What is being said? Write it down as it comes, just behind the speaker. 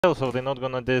so they're not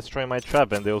gonna destroy my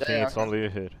trap and they'll think it's only you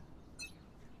here.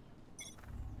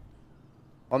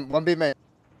 One B main.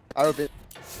 Arrow B.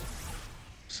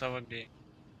 Someone B.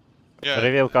 Yeah.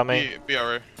 Reveal coming. B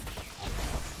arrow.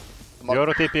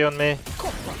 Euro TP on me.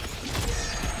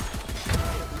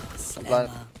 I'm blind.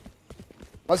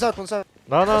 One's out, one's out.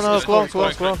 No, clone.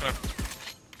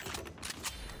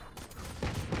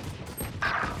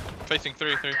 Facing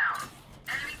 3.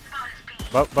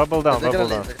 Bubble down.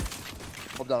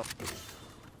 Hold down.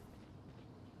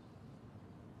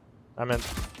 I mean,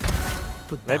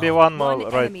 maybe one more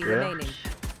right here.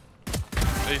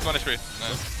 He's 1 HP.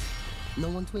 No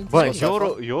one to But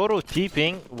Euro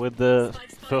TPing with the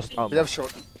first We ammo. have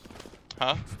short.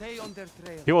 Huh?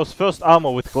 He was first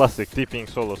ammo with classic TPing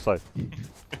solo side.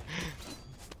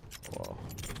 Wow.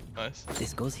 Nice.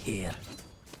 This goes here.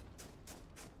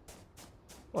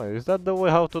 Oh, is that the way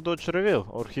how to dodge reveal?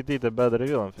 Or he did a bad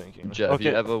reveal, I'm thinking. Jet, if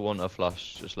you ever want a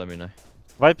flash, just let me know.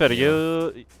 Viper,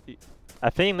 I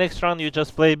think next round you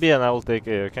just play B and I will take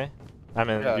A, okay? I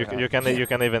mean, you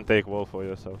can even take wall for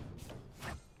yourself.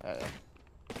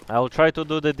 I will try to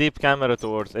do the deep camera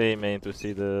towards A main to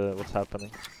see what's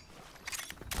happening.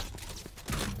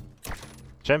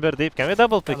 Chamber deep, can we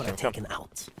double pick him? Come.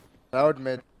 Loud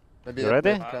mid. Maybe You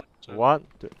ready? 1,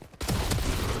 2.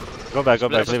 Go back,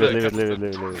 leave it.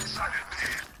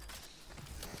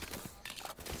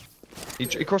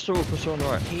 He crossed the wall, on the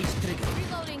right.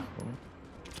 Reloading.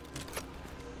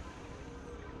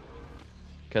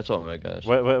 Catch on me, guys.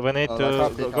 We need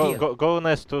to go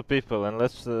nest 2 people and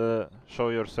let's show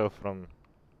yourself from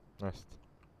nest.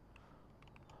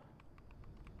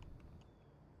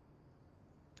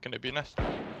 Can it be nest?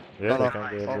 Yeah, they can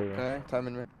be everywhere. Okay, time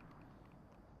in mid.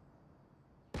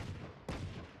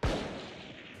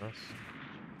 Nice.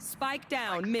 Spike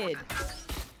down mid.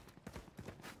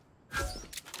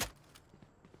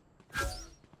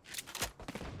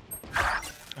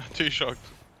 Two shocked.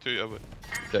 2 over.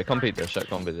 Jet, come beat this. Jet,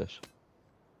 come beat this.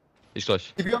 He's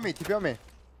close. TP on me.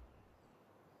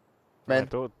 Man.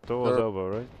 Two was over,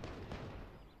 right?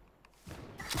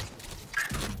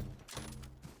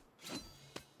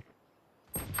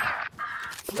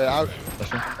 They're out.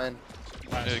 Man.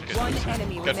 One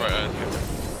enemy Get right.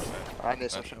 I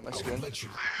need some shit on my screen.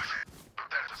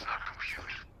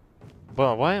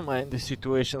 But why am I in these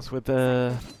situations with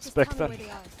the Spectre?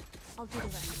 I'll do the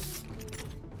rest.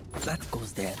 That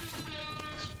goes there.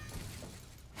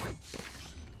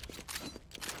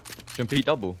 Compete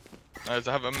double. I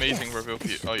have amazing reveal for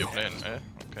you. Oh, you're playing. Yeah?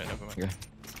 Okay, never mind. Yeah.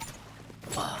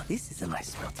 Oh, this is a nice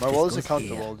spot. My wall is a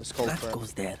counter wall. Just call That for it.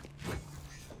 goes there.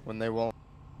 When they won't.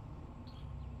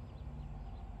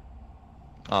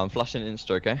 I'm flashing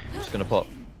insta, okay? Just gonna pop.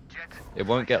 It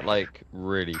won't get like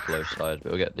really close side, but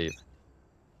it'll get deep.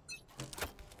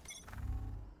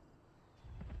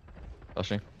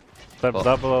 Flashing.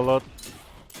 Double a lot.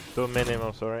 2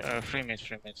 minimum, sorry. 3 mids.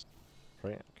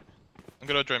 3. I'm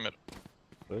gonna drain mid.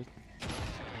 Right.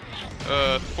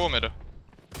 4 mid.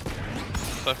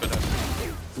 Cypher down.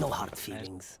 No hard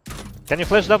feelings. Can you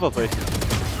flash double, please?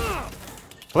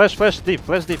 Flash deep,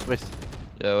 please.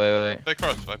 Yeah, wait. They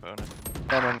cross Viper.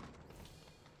 No.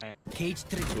 Cage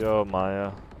trigger. Yo,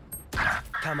 Maya.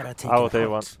 Camera taken Out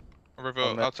A1.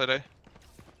 Reveal outside A.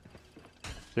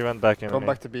 He went back in. Going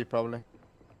back to B probably.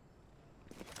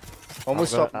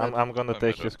 Almost up mid. I'm gonna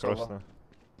take his cross over. now.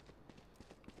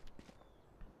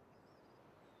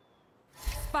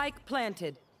 Spike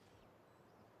planted.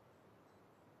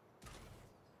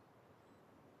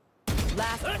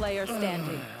 Last player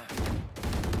standing.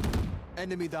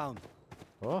 Enemy down.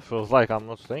 Oh, feels like I'm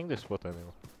not staying this spot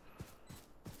anymore.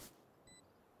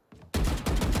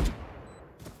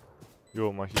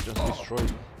 Yo, man, he just destroyed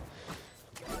me.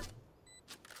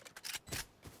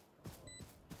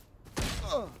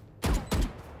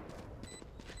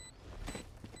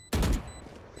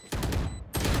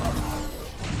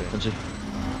 Okay.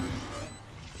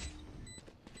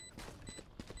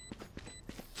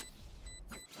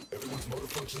 Everyone's motor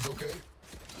functions okay?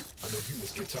 I know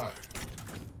humans get tired.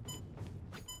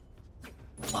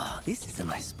 Wow, this is a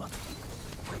nice spot.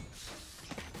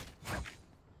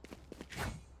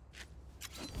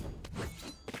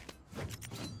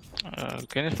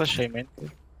 Can you flash A main?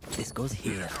 This goes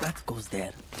here. That goes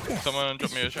there. Yes, Someone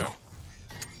drop me a shot.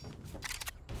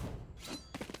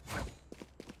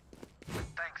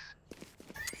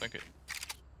 Thank you.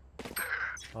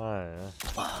 Oh, yeah.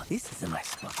 wow, this is a nice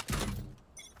spot.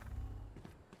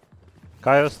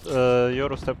 Kaios,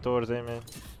 Euro step towards A main.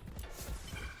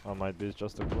 Oh, might be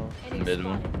just a clone.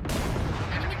 Middle.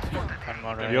 One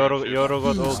more. Euro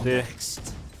got ulti.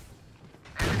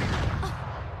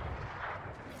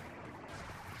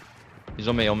 He's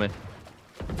on me, on me.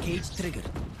 Cage trigger.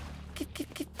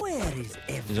 Where is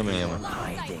He's on me, everyone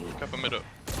hiding? Cap him middle.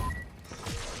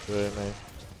 Good, mate.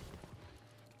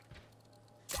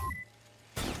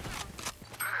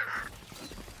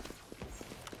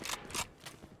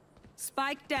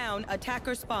 Spike down,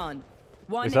 attacker spawn.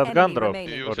 One Is that enemy gun drop?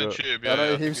 remaining. He was in tube, Yeah,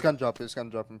 yeah. he was gonna drop,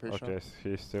 I'm pretty sure. Okay,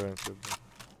 he's still in tube.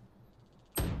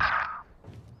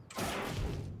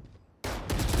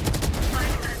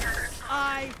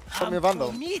 I Put me a vandal.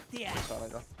 Prometheus. Sorry,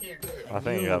 go. I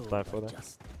think you have time for that.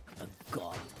 Just a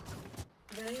god.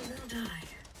 They will die.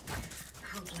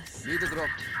 Hopeless. Need a drop.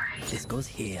 This goes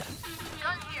here.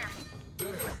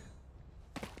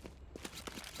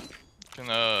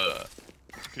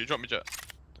 Can you drop me jet?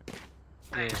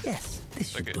 Yes, this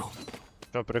should Okay. do.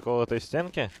 Что, прикол этой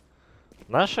стенки?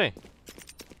 Нашей?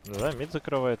 Ну да, мид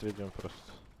закрывает, видимо, просто.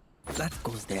 That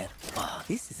goes there. Oh,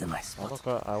 this is a nice А spot.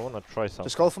 ну-ка, I wanna try something.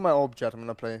 Just go for my orb jet, I'm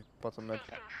gonna play bottom mid.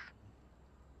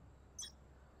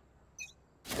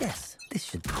 Yes, this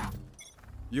should do.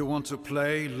 You want to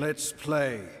play? Let's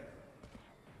play.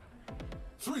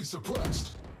 3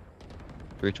 suppressed.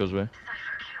 3 towards me.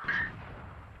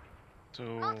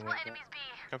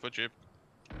 Careful jeep.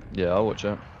 Yeah, I'll watch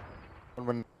out.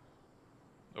 When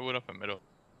I would up in middle.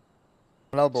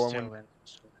 an elbow, Still and win.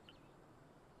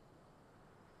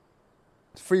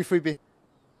 3 B.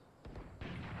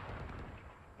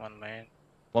 One main.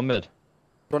 1 mid.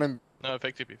 Run him. No,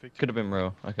 fake TP, fake TP. Could have been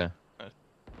real. Okay. My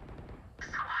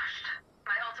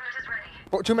ultimate is ready.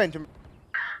 Oh, 2 main, 2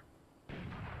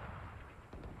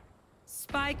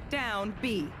 spike down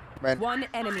B. main. One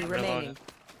enemy remaining.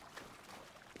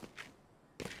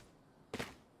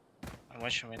 I'm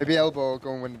watching mid. Maybe elbow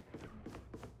going when.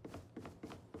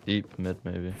 Deep mid,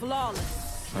 maybe.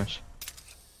 Flawless. Nice.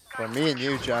 For me and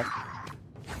you, Jack.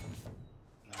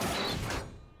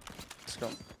 Let's go.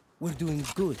 We're doing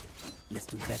good. Let's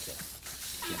do better.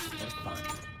 Let's have fun.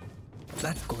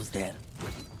 That goes there.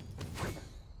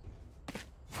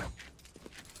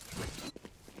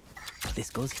 This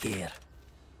goes here.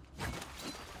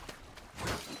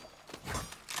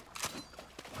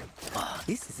 Oh,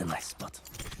 this is a nice spot.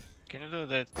 Can you do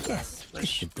that? Yes, this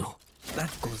should do. That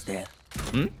goes there.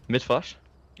 Hmm? Mid flash?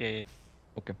 Yeah, yeah.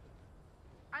 Okay.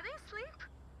 Are they asleep?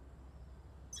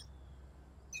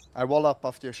 I wall up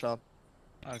after your shot.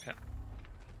 Okay.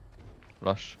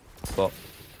 Flash. Spot.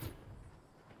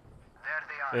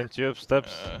 In tube,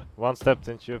 steps. One step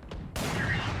in tube.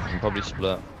 And probably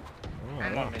split.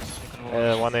 And one mid. You can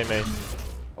watch. One A main.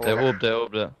 They're orbed, they're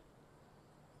orbed there.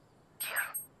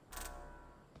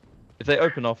 If they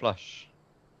open, I'll flash.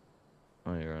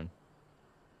 Oh, you're in.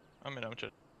 I'm in, I'm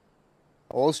jet.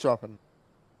 All's dropping.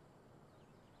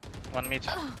 One mid.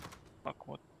 Fuck,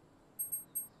 what?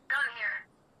 Gun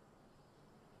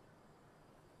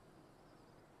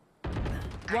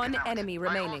here. One enemy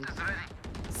remaining.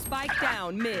 Spike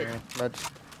down mid. Yeah, mid.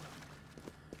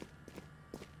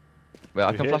 Wait,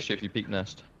 I You can hit- flash you if you peek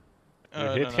nest. You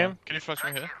hit him? Can you flash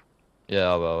me here?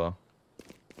 Yeah, I will.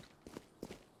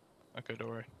 Okay, don't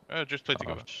worry. Just play Oh,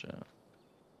 together. shit.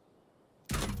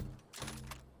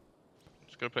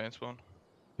 Just go play in spawn.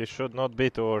 He should not be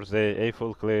towards A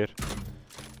full clear.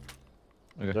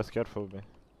 Okay. Just careful, B.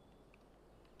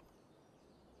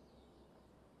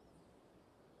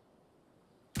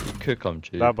 You could come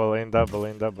to. Double in, double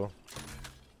in, double.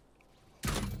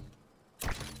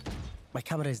 My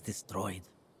camera is destroyed.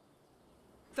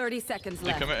 30 seconds You're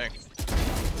left. committing.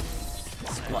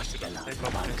 Squash the lot. They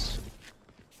both mids.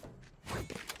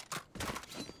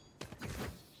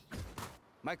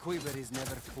 My quiver is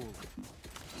never full.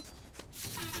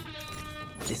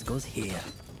 This goes here.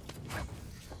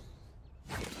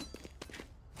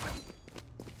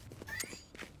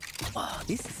 Oh,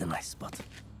 this is a nice spot.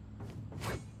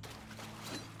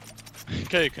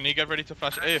 Okay, can you get ready to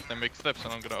flash A if they make steps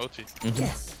and I'm gonna OT?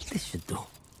 Yes, this should do.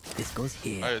 This goes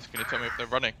here. Guys, can you tell me if they're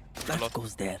running? That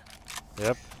goes there.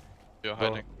 Yep. You're Go.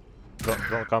 hiding.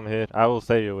 Don't come here. I will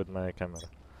save you with my camera.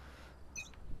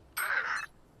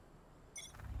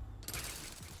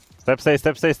 Step stay,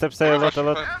 step stay, step stay a lot, a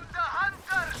lot.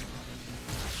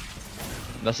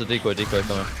 That's a decoy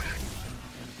coming.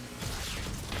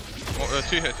 Oh,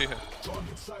 two here, two here.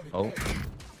 Oh,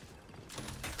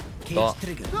 Cage Start.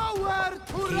 trigger. Nowhere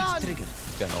to run. Trigger.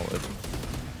 getting ulted.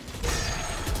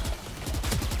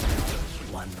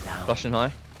 One down. Flashing high.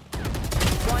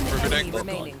 One Perfect. enemy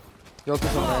remaining. You're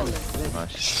just on main.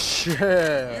 Nice.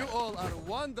 Shit. all are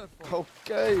wonderful.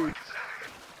 Okay.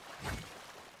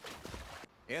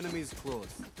 Enemies close.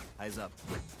 Eyes up.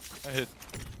 I hit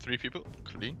 3 people.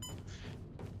 Clean.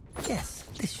 Yes,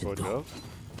 this should Good do. job.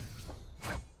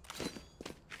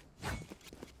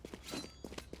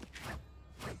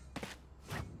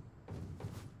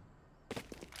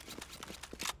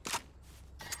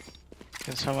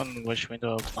 Can someone watch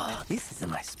window? Oh, this is a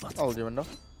nice spot. I'll do window.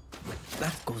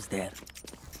 That goes there.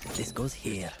 This goes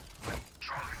here.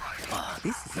 Oh,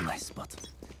 this is a nice spot.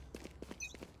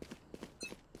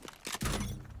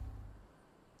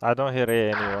 I don't hear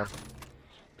anyone.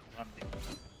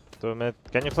 2 mid.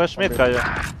 Can you flash mid, Kayo?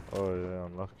 Oh yeah,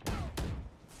 unlucky.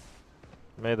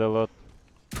 Made a lot.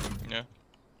 Yeah.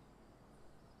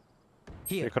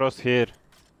 Here. He crossed here.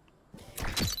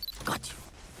 Got you.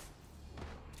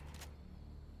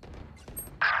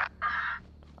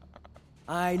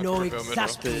 I know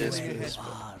exactly where you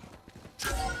are.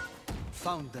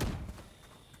 Found them.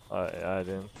 I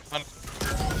didn't.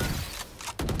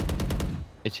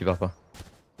 Itchy Vapor.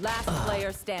 Last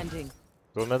player standing.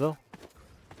 Go middle.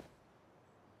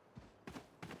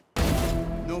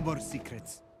 No more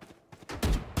secrets.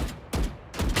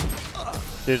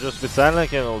 Ти же специально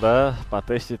кинул, да?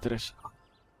 Потестить решил.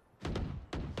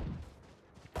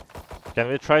 Can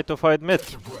we try to fight mid?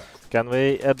 Can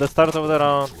we, at the start of the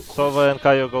round, Sova and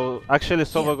Kayo go... Actually,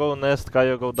 Sova go nest,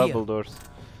 Kayo go double doors.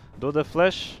 Do the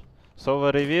flash,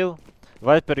 Sova reveal.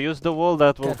 Viper, use the wall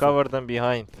that will cover them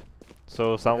behind.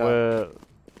 So somewhere...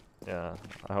 Yeah,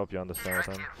 I hope you understand what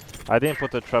I mean. I didn't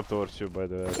put a trap towards you, by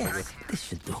the way. Yes, this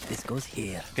should do. This goes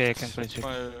here. Okay, I can play check.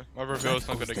 My reveal is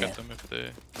not gonna get them if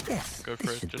they go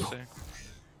for it, just saying.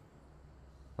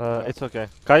 It's okay.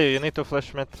 Kayo, you need to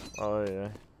flash mid. Oh yeah.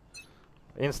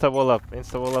 Insta wall up,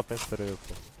 insta reveal.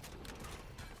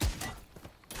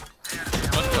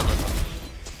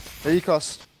 There you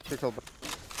cost. Pick up.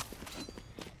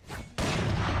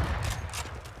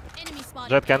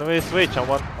 Jet, can we switch on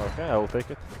one? Okay, I will take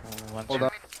it. Hold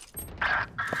on.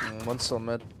 One's still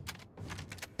mid.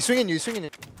 He's swinging you, swinging you.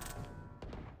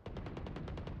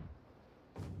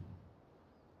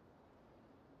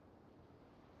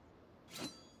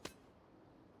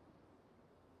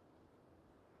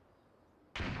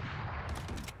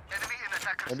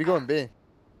 Maybe going B.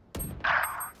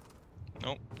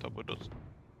 No, top windows.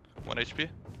 1 HP.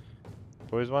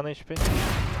 Who is 1 HP?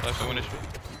 Left 1 HP.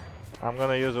 I'm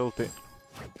gonna use ulti.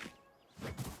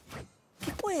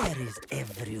 Where is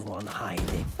everyone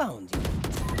hiding? Found you.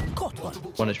 Caught one.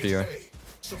 1 HP, you're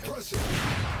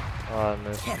Oh, I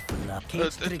missed. Careful now.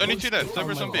 Only 2 left.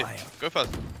 Cypher's on B. Go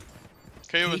fast.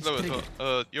 KO is low as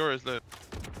well. Yours is low.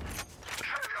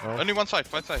 No. Only one side,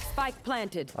 right side. Spike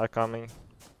planted. I'm coming.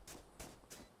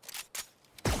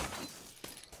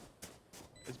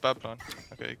 It's bad plan.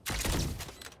 Okay.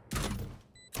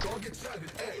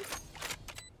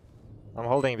 I'm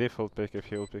holding default pick if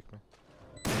he will pick me.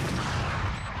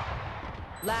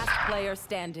 Last player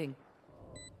standing.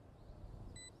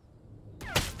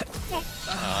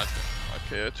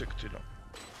 Okay, it took too long.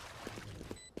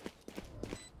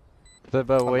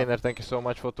 Zeba Wayner, thank you so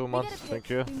much for 2 months. Thank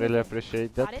you. Really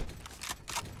appreciate that.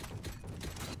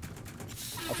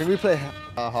 I think we play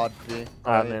hard B.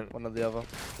 I mean, one or the other.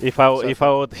 If I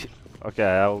would, okay,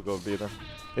 I will go B then.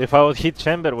 If I would hit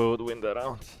chamber, we would win the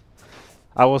round.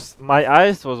 My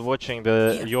eyes was watching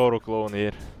the Yoru clone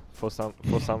here for some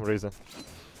reason,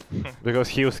 because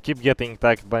he was keep getting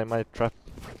tagged by my trap.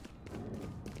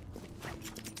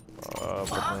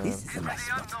 But This is a nice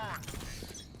spot.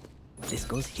 This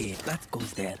goes here. That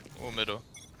goes there. Oh, middle.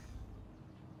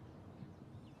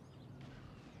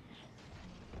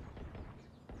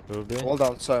 Hold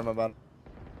down, sorry, my bad.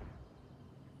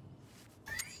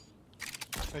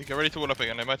 Hey, get ready to wall up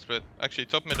again, they might split. Actually,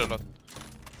 top mid a lot.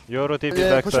 Yoru TP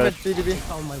Yeah, push backside. mid, BDB.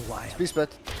 Found my wire. Be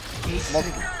split. Cage Mob.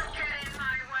 triggered.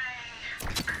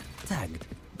 Tagged.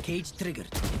 Cage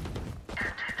triggered.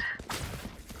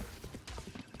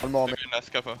 One more mid. Maybe nice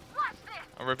cover.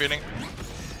 I'm revealing.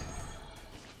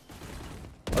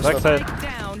 Backside.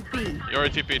 Down B. You're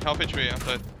TP, half HP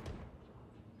outside.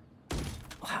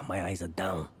 Wow, my eyes are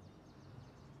down.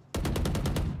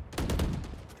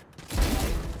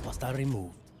 Hostile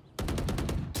removed.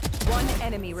 One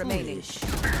enemy remaining.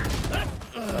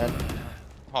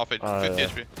 Half HP, 50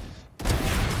 HP.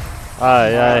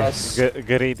 Aye,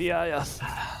 greedy eyes.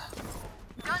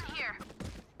 Gun here.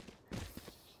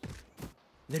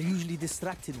 They're usually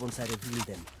distracted once I reveal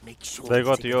them. Make sure They to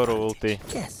got take Yoru advantage.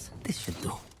 ulti. Yes, this should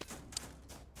do.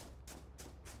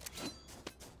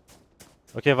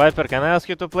 Okay, Viper, can I ask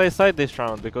you to play side this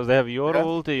round? Because they have Yoru Yeah.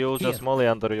 ulti, you'll just Here. molly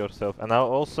under yourself. And now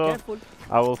also, Careful.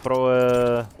 I will throw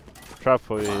a trap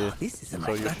for you. This is a So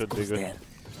nice. you That should be goes good. there.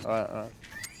 Alright.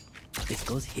 This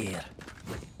goes here.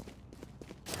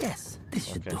 Yes, this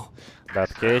should Okay. do. That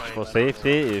cage for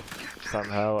safety if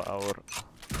somehow our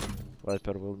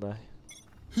Viper will die.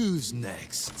 Who's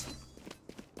next?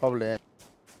 Probably.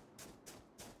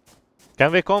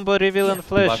 Can we combo reveal and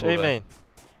flash? Viper there. Amen.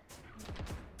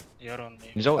 You're on me.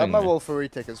 He's I have ulting my me. wall for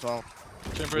retake as well.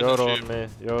 Chamber You're isn't on cheap. me.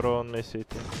 You're on me,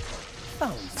 city.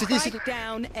 Found. Spike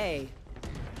down A.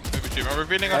 Maybe cheap. I'm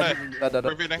revealing on it.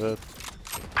 Revealing. Good.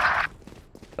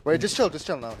 Wait, just chill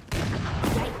now.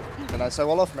 And I say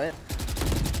wall off, mate.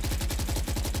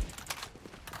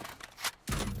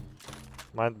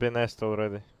 Might be nest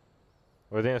already.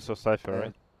 We didn't saw Cypher,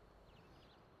 right?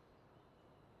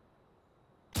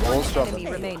 Wall's Enemy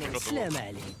dropping. remaining. سلام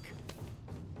عليك.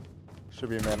 Should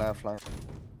be main half flank.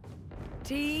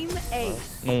 Team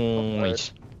Ace.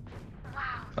 Nice.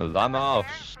 Vamos.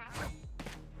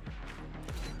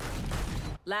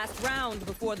 Last round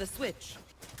before the switch.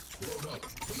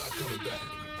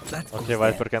 That Okay, goes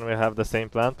Viper, there. can we have the same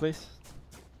plan, please?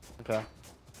 Okay.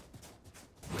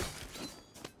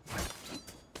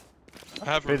 I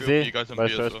have revealed for you guys on B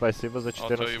as Большое well. спасибо за I'll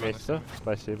tell 14 you when месяцев.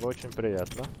 Спасибо, очень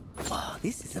приятно. Wow,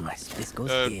 this is a nice. This goes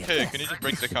Hey, here. can you just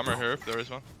break the camera here if there is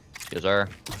one? Yes, sir.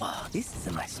 Wow, this is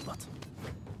a nice spot.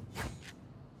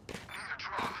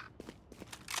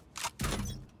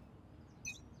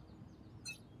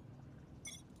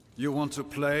 You want to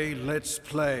play? Let's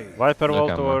play. Viper No wall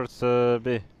camera. towards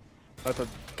B.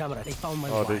 Camera, they found my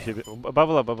Oh, they wire. hit it.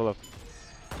 Bubble up, bubble up.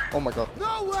 Oh my god.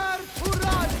 Nowhere to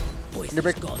run! Boys, You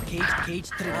break- it's gone. Cage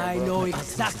trigger. I know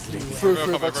exactly Through, Go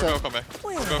through, coming, backside. go coming.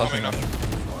 where Go coming now.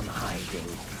 on hiding.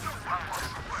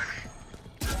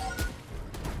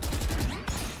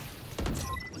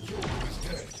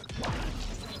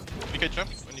 You can jump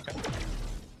when you can.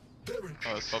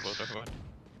 Oh, it's bubble, never mind.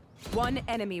 One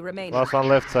enemy remaining. Last one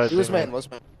left side. He was anyway. main, was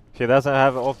main. He doesn't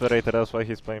have operator, that's why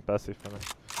he's playing passive. For now.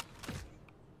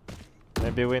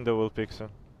 Maybe window will pick soon.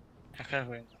 Okay,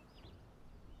 wait.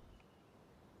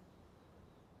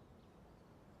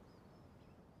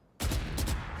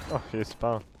 Oh, he's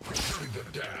spawn.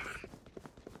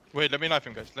 Wait, let me knife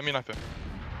him, guys. Let me knife him.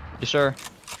 Yes, sir.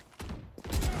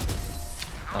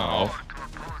 Oh.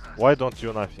 Why don't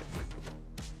you knife him?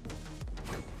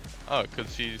 Oh,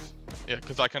 because he's... Yeah,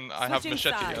 because I have Switching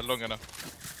machete sides. long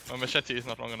enough. My machete is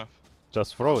not long enough.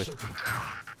 Just throw it.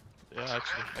 Yeah,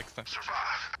 actually, next time.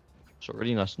 It's a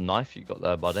really nice knife you got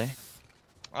there, buddy.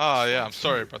 Ah, yeah, I'm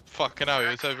sorry, but fucking hell, he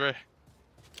was over here.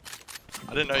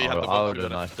 I didn't know you had the I bomb would have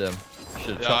through it. knifed him.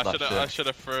 Should have Yeah, chopped I that shit. should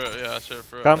have threw it. Yeah, I should have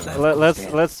threw it. Come, Yeah.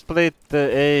 let's split the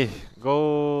A.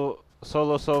 Go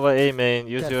solo Sova A main.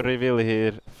 Use your reveal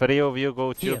here. 3 of you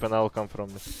go tube Here. and I'll come from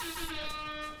it.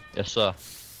 Yes, sir.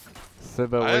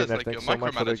 Seba I was winner, like, thanks you're so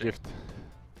much for the micromanaging. gift.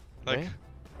 Like, Me?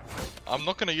 I'm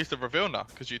not gonna use the reveal now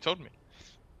because you told me.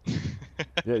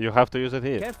 Yeah, you have to use it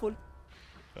here. Careful.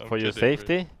 I'm For your kidding,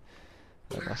 safety.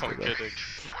 bro. I'm kidding.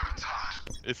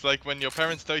 It's like when your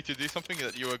parents tell you to do something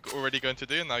that you were already going to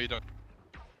do and now you don't.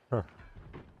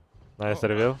 Nice Oh,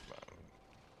 reveal.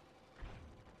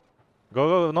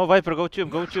 Go, no Viper, go tube,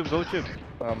 go tube, go tube.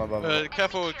 Oh, my bad.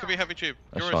 Careful, it could be heavy tube.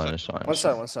 That's You're fine, inside. that's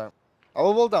fine. One side. I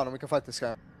will wall down and we can fight this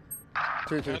guy.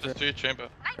 Two. Yeah, just do your chamber.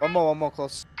 One more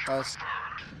close. Nice.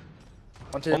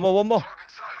 One team. One more.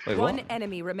 Wait, One what?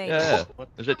 enemy remaining. Yeah.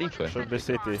 Is it deep way? Should be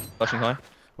city. Flashing high.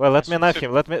 Well, let me knife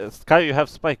him. Let me. Sky, you have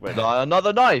spike, man.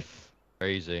 Another knife!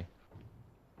 Crazy.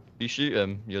 You shoot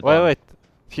him, you're Wait, done. wait.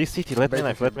 He's city. Let me Wait,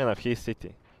 knife. Let me knife. He's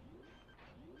city.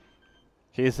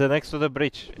 He's next to the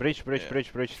bridge. Bridge now.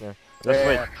 Just Yeah,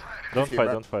 wait. yeah. Don't If you fight.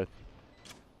 run. Don't fight.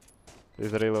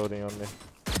 He's reloading on me.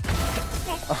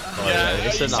 Oh, Yeah, are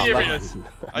listen you up, serious? man.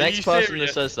 Are Next you person serious?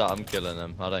 that says that, I'm killing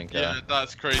him. I don't care. Yeah,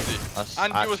 that's crazy. That's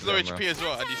And he was low actually HP as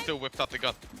well, and he still whipped out the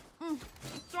gun.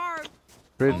 Sorry.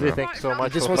 Ridley, Alright. thanks so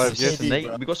much just for wants 5 to gifts. see-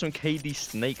 Snake, we got some KD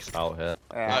snakes out here.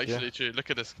 Yeah. Actually, true. Look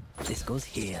at this. This goes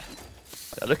here.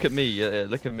 Look at me,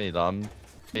 look at me. Like, I'm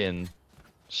being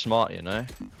smart, you know.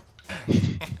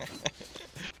 This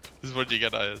is what you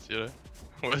get at us, you know?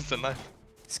 Where's the knife?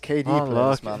 It's KD Unlucky.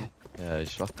 players, man. Yeah,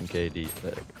 it's fucking KD.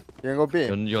 Look. You can go B.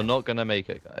 You're not gonna make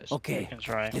it, guys. You Okay, can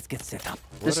try. let's get set up.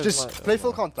 Just play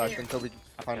full contact until we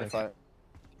finally fight.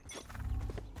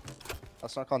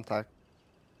 That's not contact.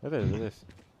 It is.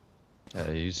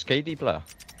 Yeah, he's KD player.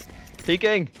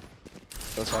 Peeking!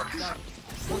 That's not.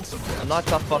 A knife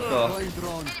that fucker. Deploying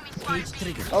drone. Cage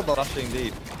trigger. Elbow. Flashing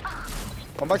deep.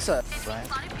 One back set.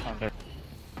 Okay.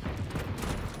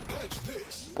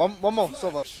 One more.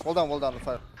 Silver. Hold down the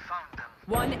fire.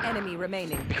 One enemy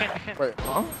remaining. Wait.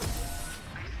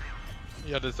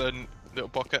 He had his own little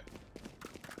pocket.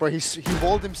 Wait, he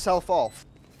walled himself off.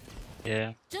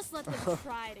 Yeah. Just let them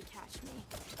try to catch me.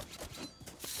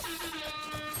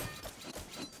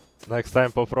 Next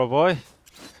time, Popro boy.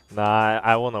 Nah,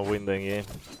 I wanna win the game.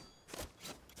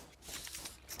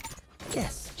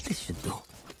 Yes, this should do.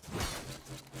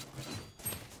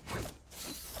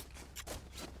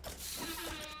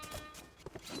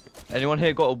 Anyone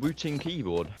here got a Wu-Ting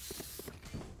keyboard?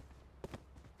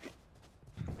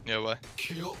 Yeah, why?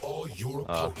 Kill all your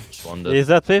Ah, opponents. wondered. Is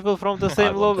that people from the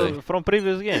same won't lobby take. from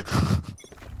previous game?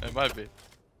 It might be.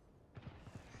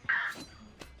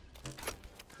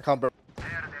 I can't burn.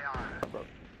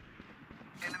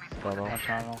 Don't know. No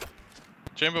tunnel.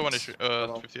 Chamber 1 HP,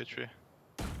 Hello. 50 HP.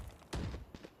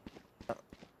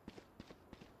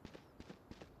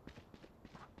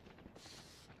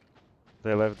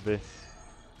 They left B.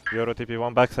 Euro TP,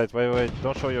 one backside. Wait,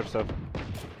 don't show yourself.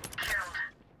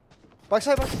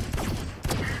 Backside, back.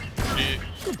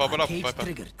 He bubble up, Cage Viper.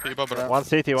 triggered. He bubble Yeah. up. One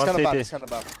CT, It's one kind of bad. CT. It's kind of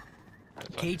bad.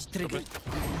 Cage triggered.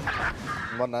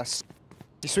 One nest.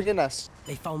 He's swinging nest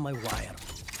They found my wire.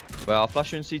 Well, I'll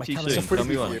flash you in CT My camera's It's a soon. free Tell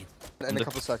me for when. you in a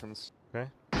couple seconds.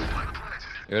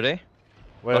 You ready?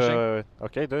 Wait. Flashing?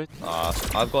 Okay, do it.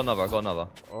 I've got another.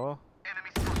 Oh.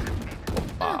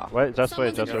 Ah, Wait, just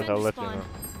wait, Someone's in I'll let you spawn. know.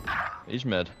 he's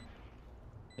mid.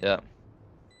 Yeah.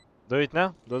 Do it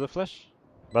now, do the flash.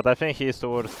 But I think he's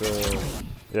towards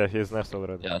yeah, he's nest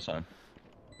already. Yeah, sorry.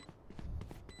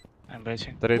 I'm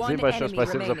waiting. 30 большое enemy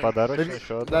спасибо за remaining. подарочек.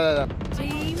 Еще одна. Да.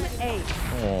 Team A.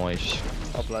 Nice.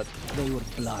 Oh, blood. They were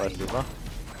blind. Спасибо.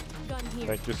 Gun here.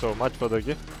 Thank you so much for the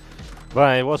gift.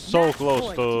 But it was so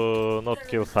close to not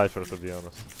kill Cypher, to be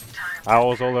honest. I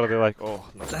was already like, oh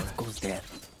no. That goes there.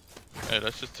 Hey,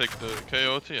 let's just take the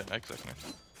KOT and exactly.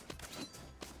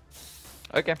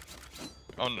 Okay.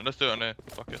 Oh, no, let's do it on there.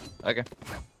 Fuck it. Okay.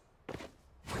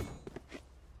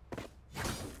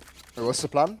 Wait, what's the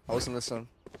plan? I wasn't listening.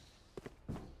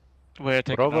 We're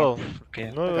taking Пробовал? off.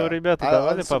 Okay. Ну, Okay. ребята, I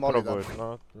давали answer Molly попробовать,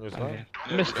 но не знаю.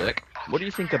 Okay. Mystic, what do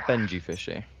you think of Benji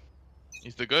Fishy?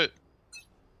 He's the goat.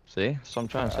 See? That's what I'm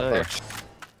trying to say.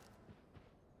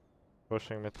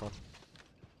 Pushing mid one.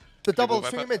 The double, go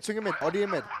swing back. him mid. Audio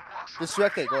mid. Just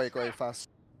react it, go away fast.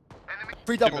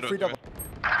 Free double, Give it free up, double.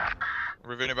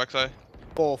 Revealing backside.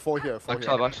 Four here, four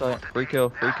here. Backside. Free kill.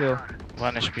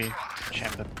 1 HP.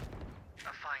 Chamber.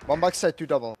 One backside, two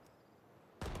double.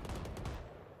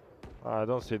 I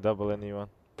don't see double anyone.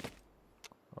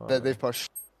 They've pushed.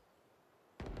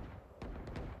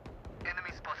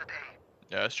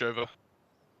 Yeah, it's Jova.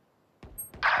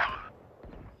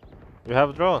 You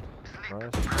have drone?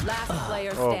 Nice. Last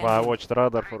player Oh, standing. I watched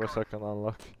radar for a second,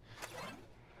 unlucky.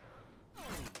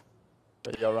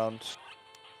 You're around.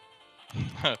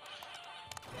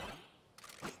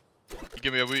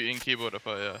 Give me a wooting keyboard if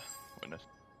I win this.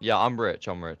 Yeah, I'm rich.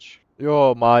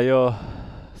 Yo, Mayo.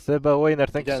 Seba Weiner,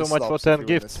 thank you Again, so much for slops if 10 you win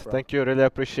gifts. this, bro. Thank you, really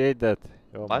appreciate that.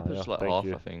 Yo, Viper's Mayo, like thank half,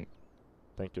 you. I think.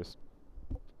 Thank you.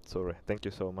 Sorry, thank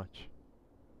you so much.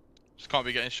 Just can't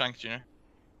be getting shanked, you know?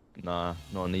 Nah,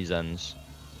 not on these ends.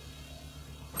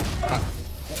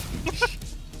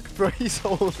 Bro, he's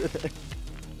holding it.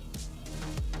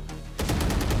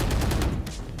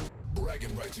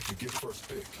 Bragging rights if you get first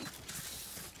pick.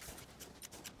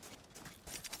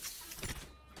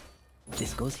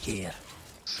 This goes here.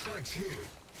 Strikes here.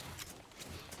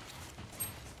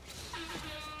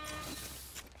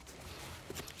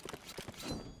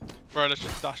 Bro, let's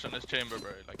just dash on this chamber,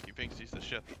 bro. Like, he thinks he's the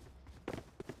shit.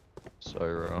 So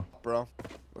real. Bro,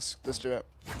 let's do it.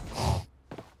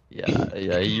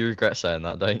 Yeah, you regret saying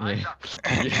that, don't you?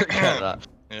 You regret that.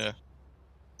 Yeah.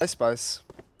 Hi, Spice.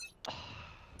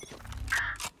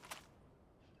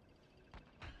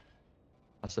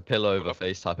 That's a pillow over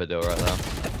face type of deal right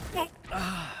there.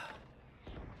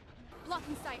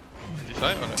 Blocking sight. Did you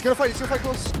say it or no? He's gonna fight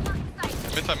close.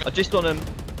 Mid-time, I just on him.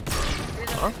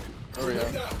 There we go.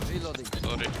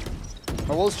 Sorry.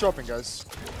 My wall's dropping, guys.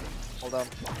 Hold on.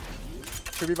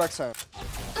 Should be backside.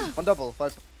 One double,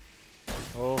 5.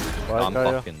 Oh, bye, I'm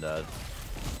Kaya. fucking dead.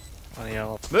 On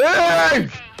yellow. Move!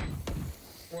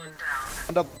 One down.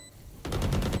 One double.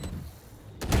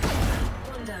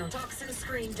 One down. Toxin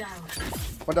screen down.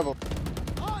 One double.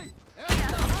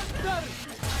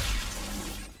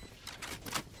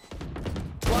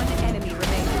 One enemy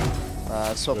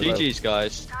remaining. So bad. GG's,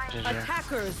 guys.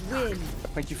 Attackers win.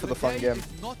 Thank you for the fun game.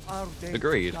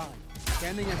 Agreed.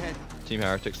 Scanning ahead. Team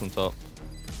Heretics on top.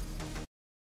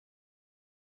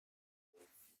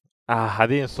 I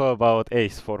didn't saw about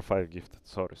Ace 4-5 gifted.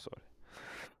 Sorry.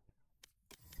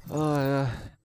 Oh, yeah.